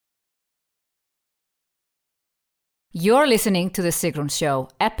You're listening to The Sigrun Show,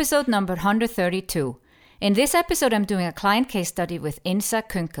 episode number 132. In this episode, I'm doing a client case study with Insa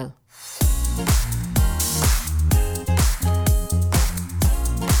Künkel.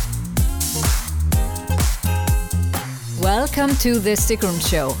 Welcome to The Sigrun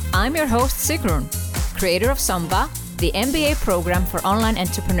Show. I'm your host, Sigrun, creator of Samba, the MBA program for online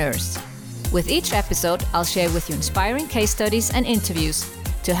entrepreneurs. With each episode, I'll share with you inspiring case studies and interviews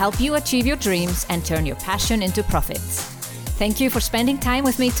to help you achieve your dreams and turn your passion into profits. Thank you for spending time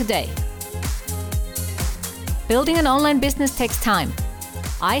with me today. Building an online business takes time.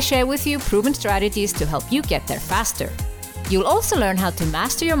 I share with you proven strategies to help you get there faster. You'll also learn how to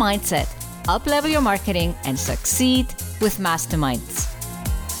master your mindset, up-level your marketing, and succeed with masterminds.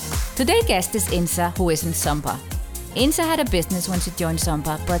 Today's guest is Insa, who is in Samba. Insa had a business when she joined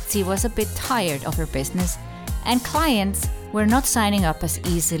Samba, but she was a bit tired of her business, and clients were not signing up as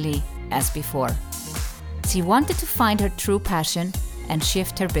easily as before. She wanted to find her true passion and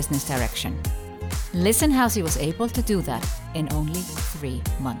shift her business direction. Listen how she was able to do that in only 3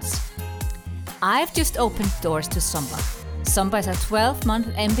 months. I've just opened doors to Samba. Samba is a 12-month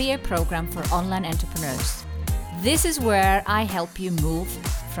MBA program for online entrepreneurs. This is where I help you move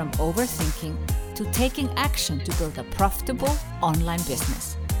from overthinking to taking action to build a profitable online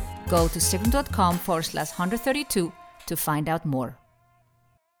business. Go to sigrun.com/132 to find out more.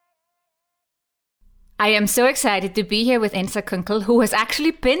 I am so excited to be here with Insa Künkel, who has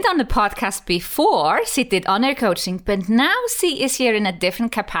actually been on the podcast before. She did on-air coaching, but now she is here in a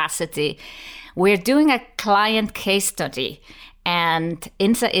different capacity. We're doing a client case study, and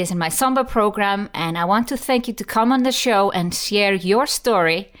Insa is in my Samba program, and I want to thank you to come on the show and share your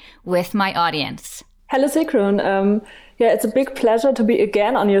story with my audience. Hello, Sigrun. It's a big pleasure to be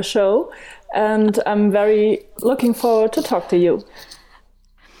again on your show, and I'm very looking forward to talk to you.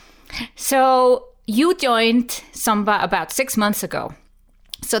 So you joined Samba about 6 months ago.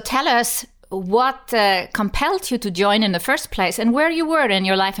 So tell us what compelled you to join in the first place and where you were in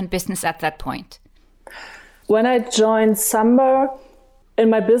your life and business at that point. When I joined Samba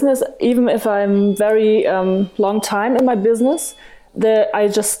in my business, even if I'm very long time in my business, I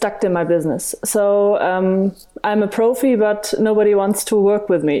just stuck in my business. So I'm a profi, but nobody wants to work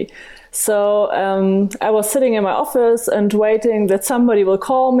with me. So I was sitting in my office and waiting that somebody will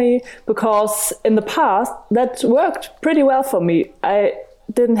call me, because in the past that worked pretty well for me. I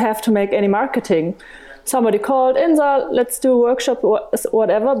didn't have to make any marketing. Somebody called, Insa, let's do a workshop,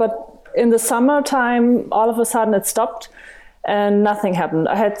 whatever. But in the summertime, all of a sudden it stopped and nothing happened.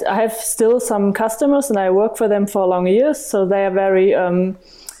 I have still some customers and I work for them for long years. So they are very,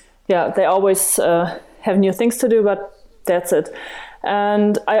 they always have new things to do, but that's it.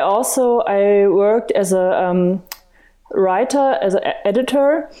 And I worked as a writer, as an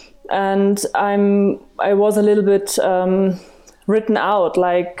editor, and I was a little bit written out.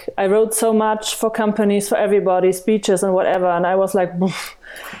 Like I wrote so much for companies, for everybody, speeches and whatever, and I was like, Boof.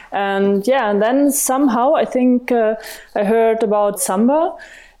 And then somehow I think I heard about Samba,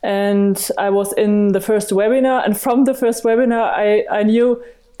 and I was in the first webinar, and from the first webinar I knew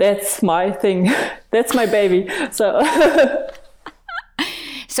that's my thing, that's my baby.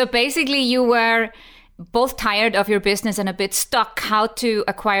 So basically you were both tired of your business and a bit stuck how to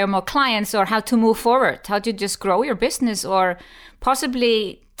acquire more clients or how to move forward, how to just grow your business, or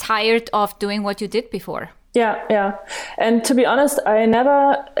possibly tired of doing what you did before. Yeah. And to be honest, I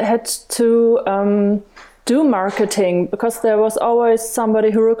never had to do marketing, because there was always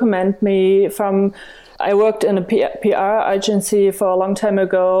somebody who recommended me I worked in a PR agency for a long time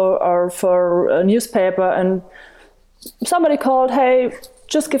ago, or for a newspaper, and somebody called, hey,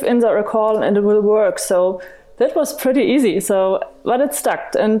 just give Insa a call and it will work. So that was pretty easy. But it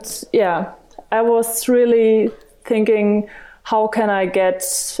stuck. And I was really thinking, how can I get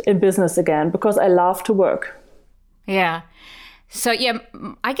in business again? Because I love to work. Yeah. So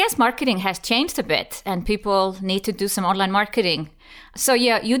I guess marketing has changed a bit and people need to do some online marketing. So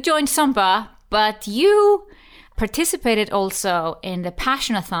you joined Samba, but you participated also in the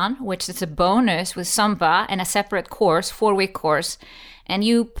Passionathon, which is a bonus with Samba and a separate course, 4-week course. And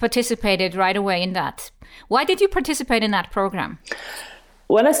you participated right away in that. Why did you participate in that program?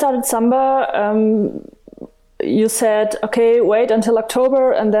 When I started Samba, you said, okay, wait until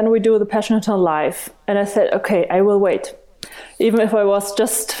October and then we do the Passionathon live. And I said, okay, I will wait. Even if I was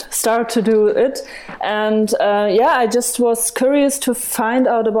just start to do it. And I just was curious to find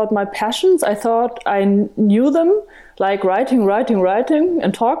out about my passions. I thought I knew them, like writing,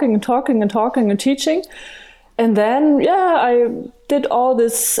 and talking and teaching. And then, I did all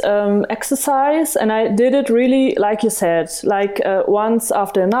this exercise, and I did it really, like you said, like once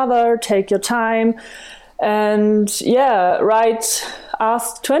after another, take your time. And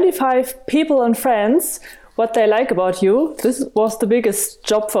asked 25 people and friends what they like about you. This was the biggest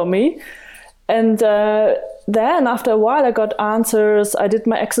job for me. And then after a while, I got answers. I did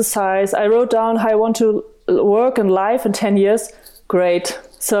my exercise. I wrote down how I want to work and live in 10 years. Great.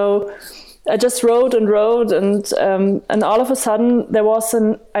 So I just wrote, and all of a sudden there was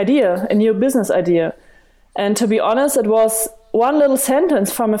an idea, a new business idea. And to be honest, it was one little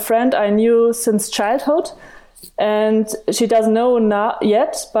sentence from a friend I knew since childhood. And she doesn't know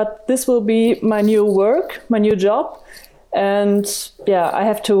yet, but this will be my new work, my new job. And I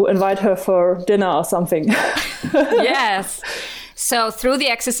have to invite her for dinner or something. Yes. So through the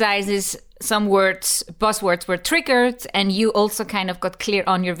exercises, some buzzwords were triggered, and you also kind of got clear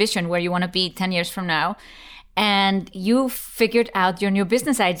on your vision, where you want to be 10 years from now. And you figured out your new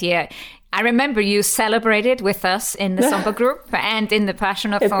business idea. I remember you celebrated with us in the Samba group and in the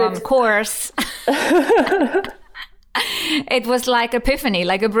Passionathon course. It was like epiphany,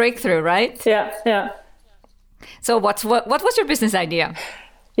 like a breakthrough, right? Yeah. So what was your business idea?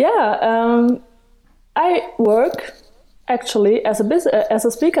 I work actually as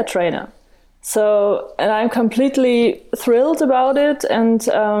a speaker trainer. So, and I'm completely thrilled about it. And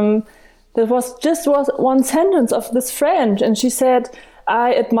there was one sentence of this friend, and she said,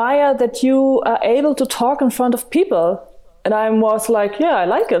 I admire that you are able to talk in front of people. And I was like, yeah, I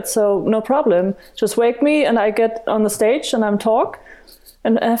like it. So no problem. Just wake me and I get on the stage and I'm talk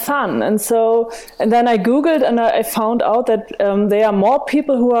and have fun. And then I Googled and I found out that there are more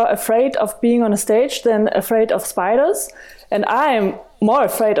people who are afraid of being on a stage than afraid of spiders. And I'm more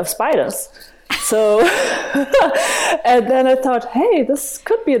afraid of spiders. So, and then I thought, hey, this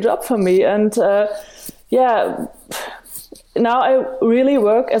could be a job for me. And now I really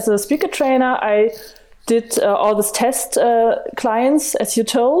work as a speaker trainer. I did all these test clients, as you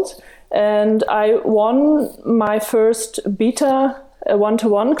told, and I won my first beta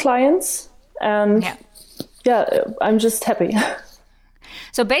one-to-one clients. And I'm just happy.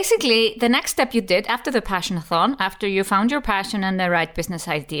 So basically, the next step you did after the Passionathon, after you found your passion and the right business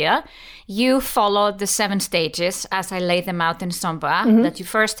idea, you followed the 7 stages as I laid them out in Samba, that you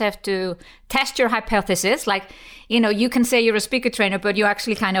first have to test your hypothesis. Like, you can say you're a speaker trainer, but you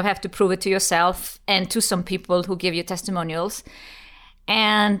actually kind of have to prove it to yourself and to some people who give you testimonials.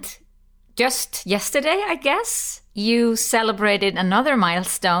 And just yesterday, I guess, you celebrated another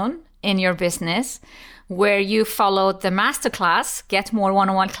milestone in your business, where you followed the masterclass, Get More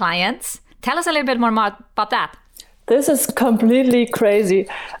One-on-One Clients. Tell us a little bit more about that. This is completely crazy.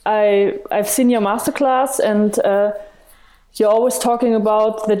 I've seen your masterclass, and you're always talking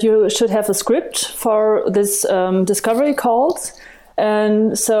about that you should have a script for this discovery calls.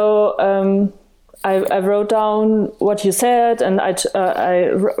 And so I wrote down what you said, and I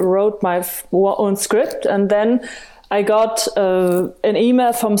wrote my own script. And then I got an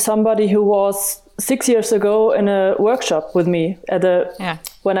email from somebody who was 6 years ago in a workshop with me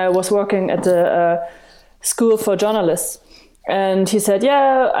when I was working at the school for journalists. And he said,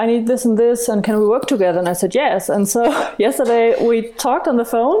 I need this and this, and can we work together? And I said, yes. And so yesterday we talked on the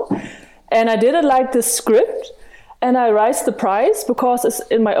phone, and I did it like this script, and I raised the price because it's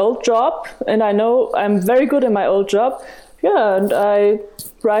in my old job, and I know I'm very good in my old job. And I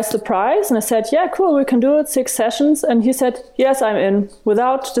raised the price, and I said, cool, we can do it, 6 sessions. And he said, yes, I'm in,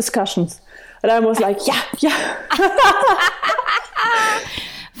 without discussions. And I was like, yeah.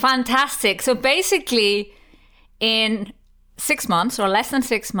 Fantastic. So basically, in 6 months or less than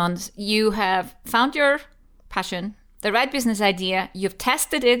 6 months, you have found your passion, the right business idea, you've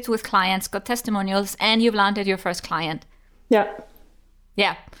tested it with clients, got testimonials, and you've landed your first client. Yeah.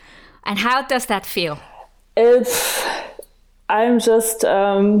 And how does that feel? I'm just,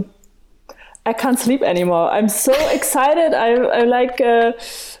 I can't sleep anymore. I'm so excited.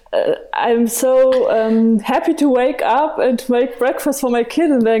 I'm so happy to wake up and to make breakfast for my kid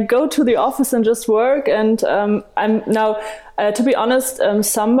and then go to the office and just work. And I'm now, to be honest,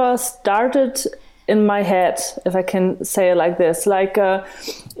 Samba started in my head, if I can say it like this. Like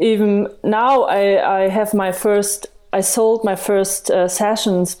even now I sold my first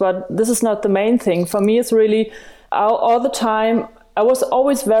sessions, but this is not the main thing. For me, it's really all the time. I was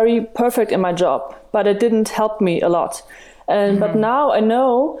always very perfect in my job, but it didn't help me a lot. But now I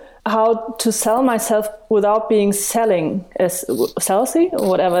know how to sell myself without being salesy or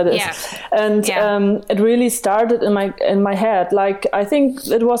whatever it is. Yeah. And it really started in my head. Like, I think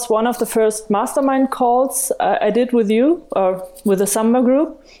it was one of the first mastermind calls I did with you or with the Samba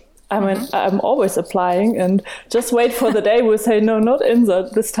group. I mean, I'm always applying, and just wait for the day we say, no, not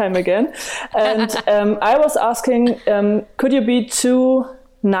Insa this time again. And I was asking, could you be too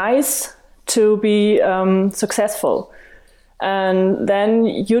nice to be successful. And then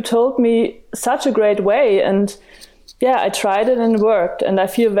you told me such a great way, and yeah, I tried it and it worked, and I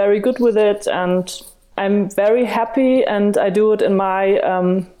feel very good with it, and I'm very happy, and I do it in my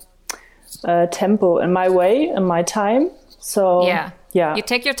tempo, in my way, in my time. So yeah, you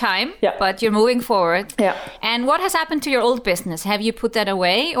take your time, but you're moving forward. Yeah. And what has happened to your old business? Have you put that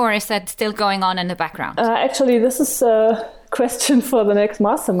away, or is that still going on in the background? Actually, this is a question for the next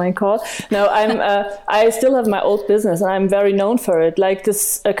mastermind call. No, I still have my old business, and I'm very known for it. Like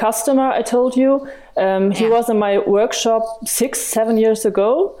this customer I told you, he was in my workshop 6-7 years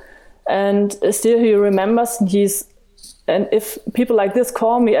ago, and still he remembers. And if people like this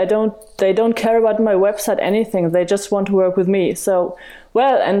call me, they don't care about my website, anything. They just want to work with me. So,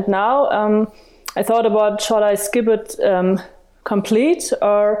 and now I thought about, should I skip it complete,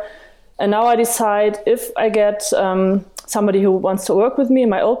 and now I decide, if I get somebody who wants to work with me in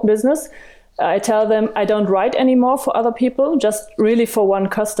my old business, I tell them I don't write anymore for other people, just really for one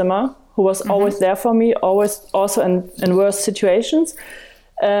customer who was always there for me, always also in worse situations.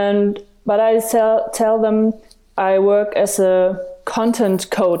 But I tell them I work as a content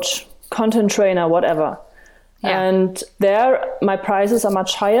coach, content trainer, whatever. Yeah. And there my prices are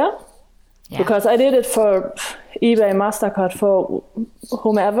much higher because I did it for eBay, MasterCard, for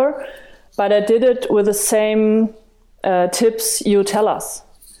whomever, but I did it with the same tips you tell us.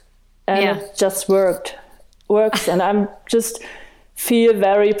 And it just works. And I'm just feel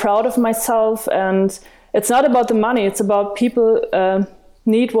very proud of myself. And it's not about the money. It's about people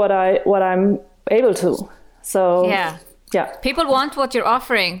need what I'm able to. So people want what you're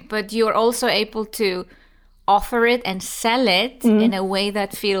offering, but you're also able to offer it and sell it in a way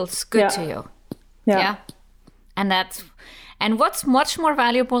that feels good to you. Yeah. And what's much more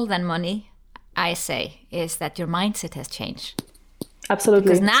valuable than money, I say, is that your mindset has changed. Absolutely.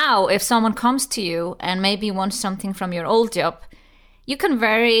 Because now if someone comes to you and maybe wants something from your old job, you can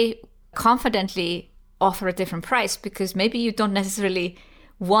very confidently offer a different price, because maybe you don't necessarily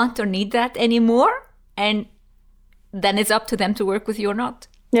want or need that anymore. And then it's up to them to work with you or not.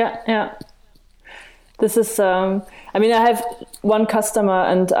 Yeah. This is, I have one customer,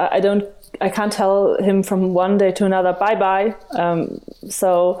 and I can't tell him from one day to another, bye-bye.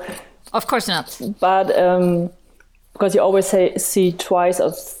 So of course not. But because you always see twice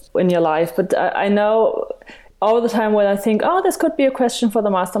in your life. But I know all the time when I think, this could be a question for the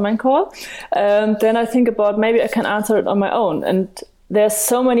mastermind call, then I think about maybe I can answer it on my own. And there's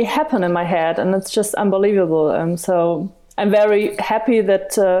so many happen in my head, and it's just unbelievable. So I'm very happy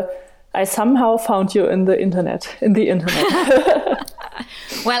that I somehow found you in the internet.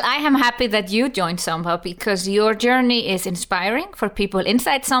 Well, I am happy that you joined Samba, because your journey is inspiring for people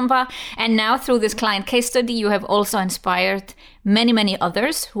inside Samba. And now through this client case study, you have also inspired many, many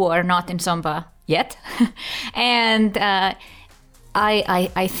others who are not in Samba yet. And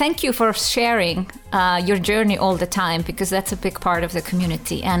I thank you for sharing your journey all the time, because that's a big part of the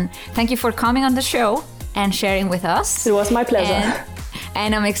community. And thank you for coming on the show and sharing with us. It was my pleasure.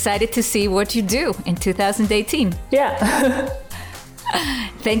 And I'm excited to see what you do in 2018. Yeah.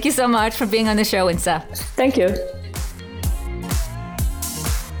 Thank you so much for being on the show, Insa. Thank you.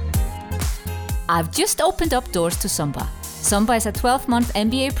 I've just opened up doors to Samba. Samba is a 12-month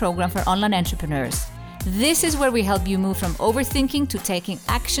MBA program for online entrepreneurs. This is where we help you move from overthinking to taking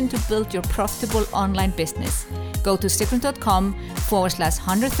action to build your profitable online business. Go to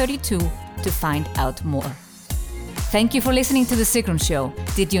sigrun.com/132 to find out more. Thank you for listening to The Sigrun Show.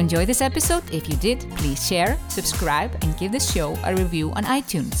 Did you enjoy this episode? If you did, please share, subscribe, and give the show a review on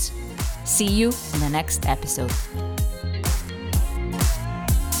iTunes. See you in the next episode.